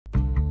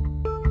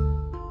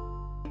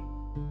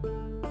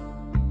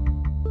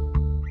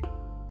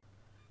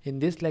In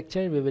this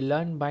lecture, we will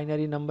learn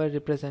binary number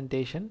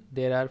representation.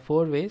 There are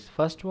 4 ways.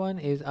 First one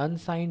is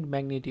unsigned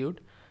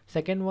magnitude.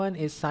 Second one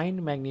is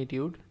signed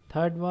magnitude.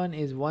 Third one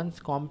is 1's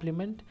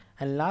complement.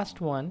 And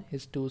last one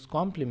is 2's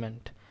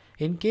complement.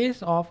 In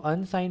case of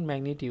unsigned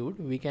magnitude,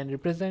 we can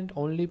represent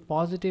only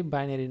positive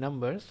binary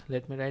numbers.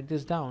 Let me write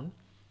this down.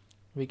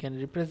 We can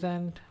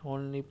represent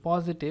only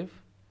positive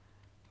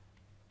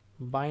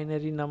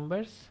binary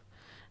numbers.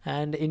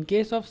 And in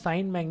case of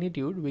signed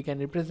magnitude, we can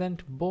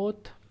represent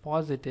both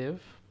positive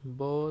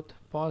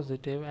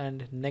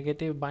and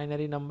negative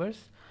binary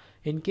numbers.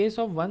 In case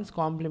of 1's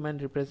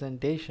complement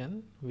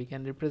representation, we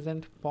can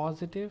represent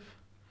positive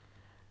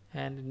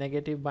and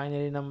negative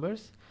binary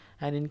numbers,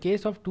 and in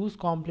case of 2's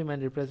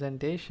complement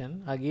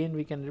representation, again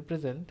we can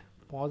represent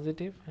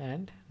positive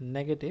and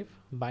negative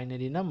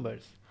binary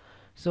numbers.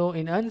 So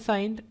in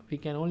unsigned, we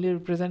can only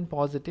represent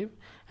positive,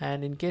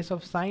 and in case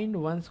of signed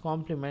 1's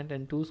complement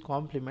and 2's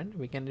complement,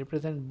 we can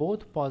represent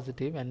both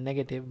positive and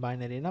negative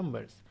binary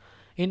numbers.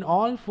 In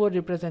all 4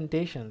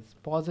 representations,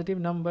 positive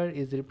number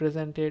is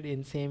represented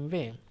in same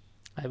way.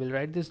 I will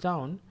write this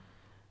down.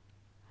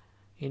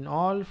 In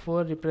all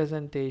 4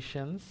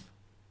 representations,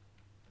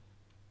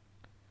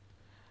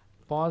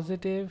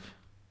 positive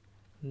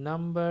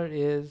number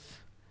is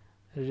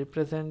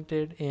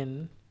represented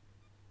in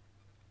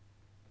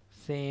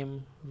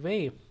same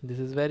way. This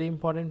is very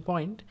important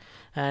point,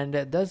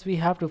 and thus we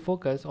have to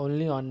focus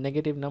only on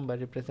negative number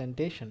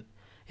representation.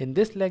 In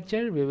this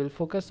lecture, we will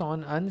focus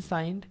on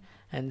unsigned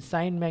and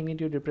signed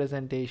magnitude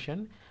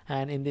representation,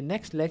 and in the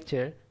next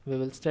lecture we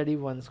will study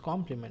 1's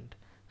complement.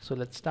 So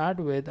let's start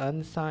with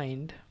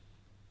unsigned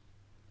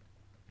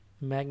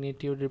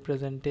magnitude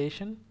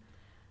representation.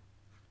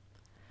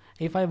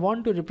 If I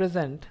want to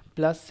represent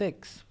plus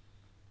 6,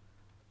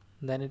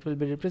 then it will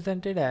be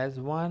represented as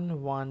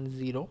 1 1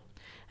 0,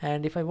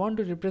 and if I want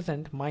to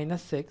represent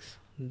minus 6,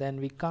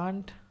 then we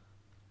can't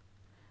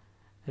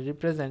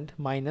represent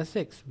minus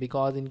 6,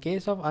 because in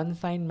case of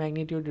unsigned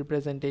magnitude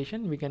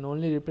representation, we can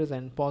only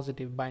represent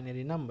positive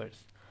binary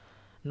numbers.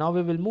 Now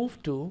we will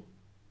move to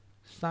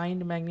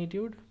signed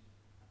magnitude,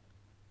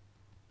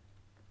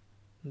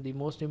 the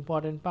most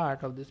important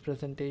part of this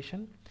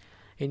presentation.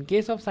 In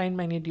case of signed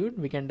magnitude,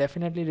 we can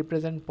definitely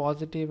represent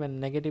positive and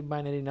negative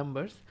binary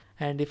numbers,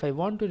 and if I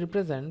want to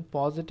represent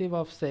positive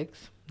of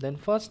 6, then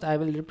first I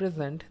will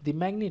represent the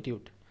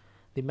magnitude.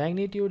 The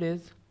magnitude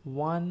is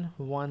 1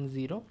 1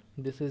 0.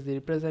 This is the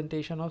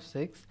representation of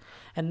 6,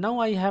 and now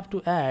I have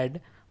to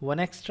add one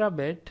extra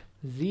bit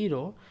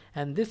 0,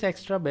 and this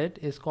extra bit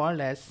is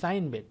called as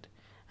sign bit.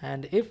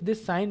 And if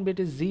this sign bit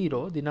is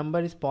 0, the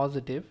number is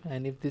positive,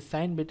 and if this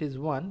sign bit is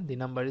 1, the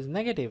number is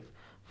negative.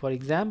 For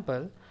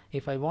example,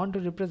 if I want to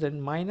represent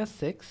minus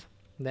 6,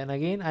 then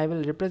again I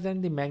will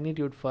represent the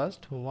magnitude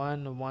first,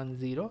 1 1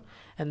 0,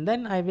 and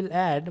then I will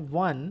add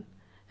 1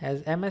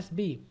 as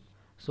MSB.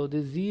 So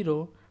the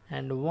 0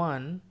 and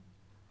 1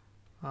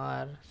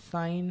 are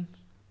sign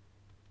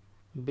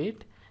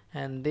bit,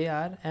 and they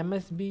are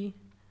MSB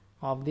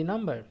of the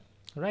number,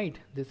 right?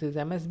 This is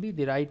MSB,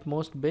 the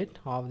rightmost bit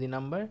of the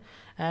number,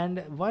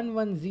 and 1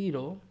 1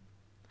 0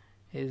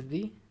 is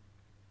the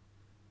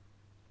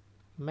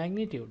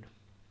magnitude.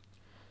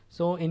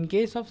 So in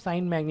case of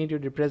signed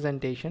magnitude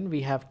representation,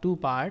 we have 2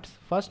 parts.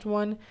 First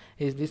one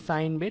is the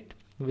sign bit,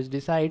 which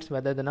decides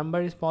whether the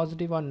number is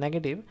positive or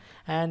negative,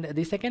 and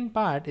the second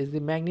part is the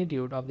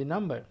magnitude of the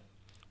number.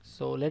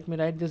 So let me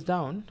write this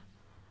down.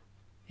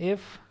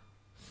 If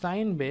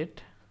sign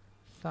bit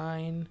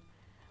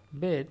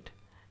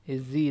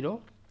is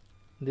 0,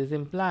 this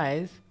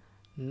implies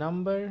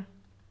number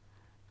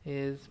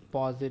is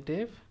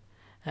positive,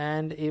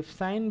 and if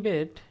sign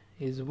bit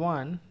is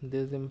 1,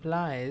 this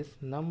implies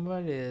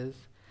number is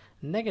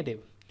negative.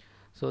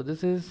 So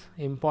this is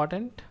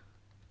important.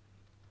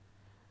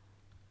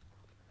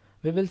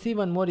 We will see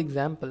one more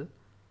example.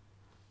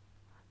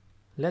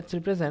 Let's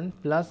represent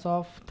plus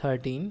of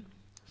 13.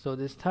 So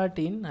this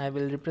 13 I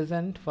will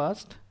represent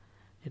first.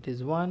 It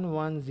is 1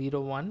 1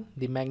 0 1,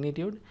 the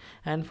magnitude,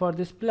 and for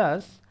this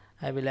plus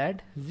I will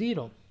add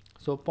 0.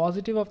 So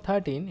positive of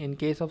 13 in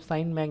case of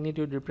signed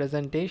magnitude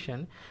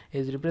representation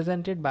is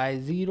represented by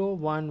 0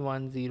 1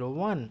 1 0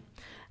 1,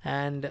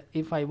 and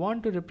if I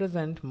want to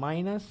represent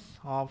minus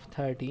of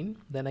 13,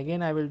 then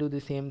again I will do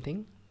the same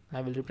thing. I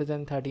will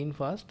represent 13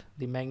 first,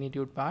 the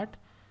magnitude part,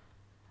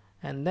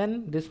 and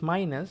then this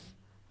minus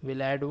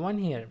will add 1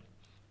 here.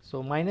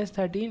 So minus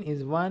 13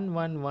 is 1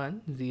 1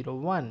 1 0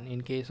 1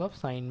 in case of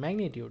signed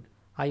magnitude.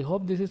 I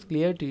hope this is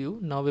clear to you.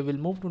 Now we will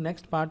move to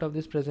next part of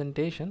this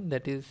presentation,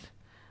 that is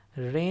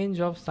range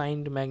of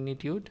signed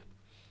magnitude.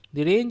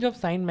 The range of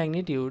signed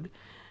magnitude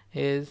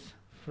is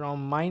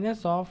from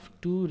minus of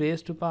 2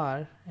 raised to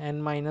power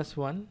n minus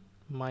 1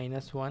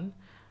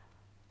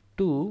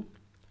 to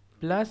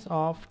plus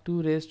of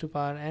 2 raised to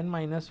power n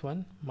minus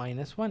 1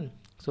 minus 1.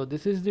 So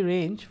this is the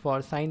range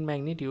for signed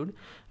magnitude,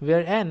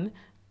 where n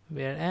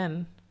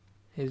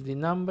is the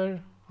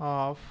number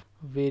of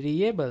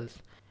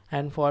variables,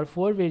 and for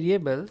 4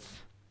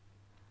 variables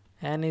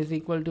n is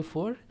equal to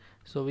 4,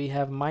 So we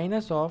have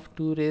minus of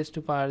 2 raised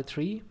to power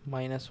 3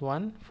 minus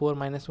 1, 4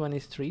 minus 1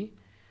 is 3,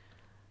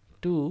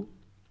 2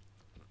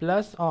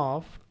 plus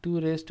of 2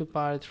 raised to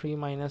power 3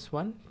 minus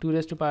 1, 2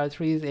 raised to power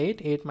 3 is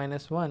 8, 8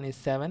 minus 1 is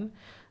 7.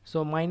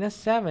 So minus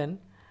 7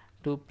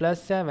 to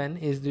plus 7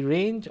 is the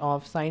range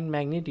of signed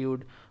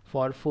magnitude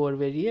for 4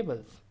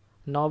 variables.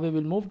 Now we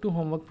will move to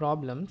homework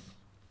problems.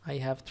 I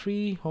have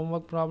 3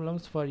 homework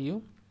problems for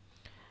you.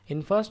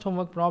 In first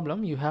homework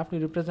problem, you have to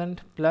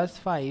represent plus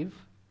 5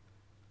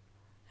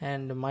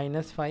 and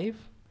minus 5.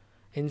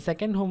 In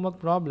second homework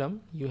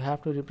problem, you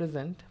have to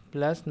represent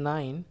plus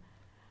 9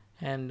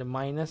 and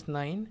minus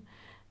 9.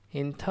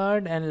 In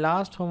third and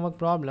last homework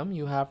problem,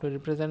 you have to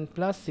represent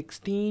plus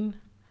 16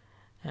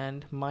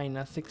 and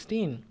minus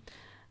 16.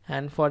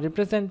 And for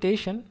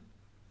representation,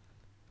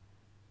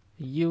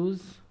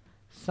 use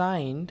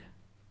signed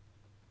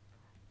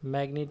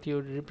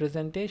magnitude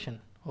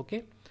representation.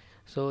 Okay,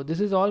 so this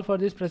is all for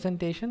this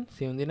presentation.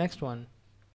 See you in the next one.